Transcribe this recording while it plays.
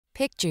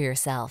Picture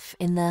yourself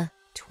in the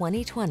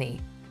 2020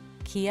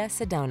 Kia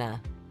Sedona.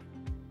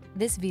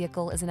 This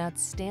vehicle is an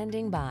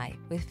outstanding buy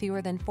with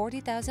fewer than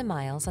 40,000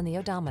 miles on the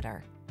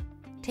odometer.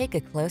 Take a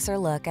closer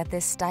look at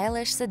this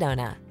stylish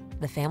Sedona,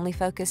 the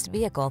family-focused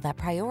vehicle that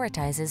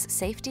prioritizes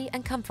safety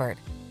and comfort.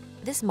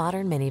 This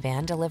modern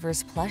minivan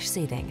delivers plush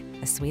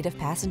seating, a suite of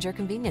passenger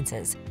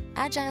conveniences,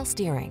 agile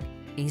steering,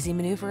 easy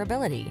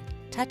maneuverability,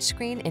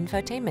 touchscreen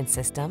infotainment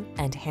system,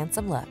 and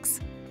handsome looks.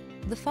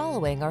 The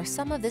following are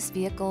some of this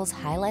vehicle's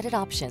highlighted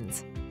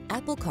options: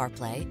 Apple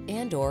CarPlay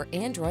and/or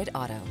Android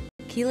Auto,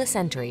 keyless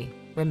entry,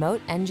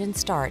 remote engine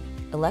start,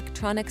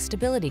 electronic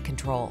stability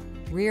control,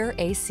 rear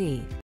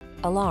AC,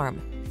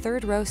 alarm,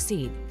 third row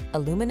seat,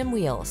 aluminum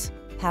wheels,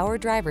 power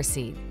driver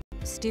seat,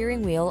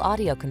 steering wheel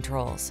audio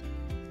controls.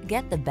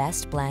 Get the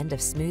best blend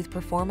of smooth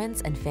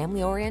performance and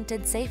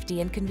family-oriented safety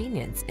and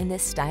convenience in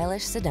this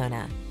stylish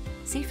Sedona.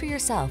 See for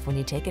yourself when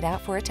you take it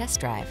out for a test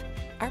drive.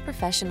 Our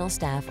professional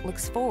staff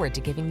looks forward to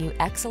giving you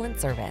excellent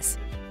service.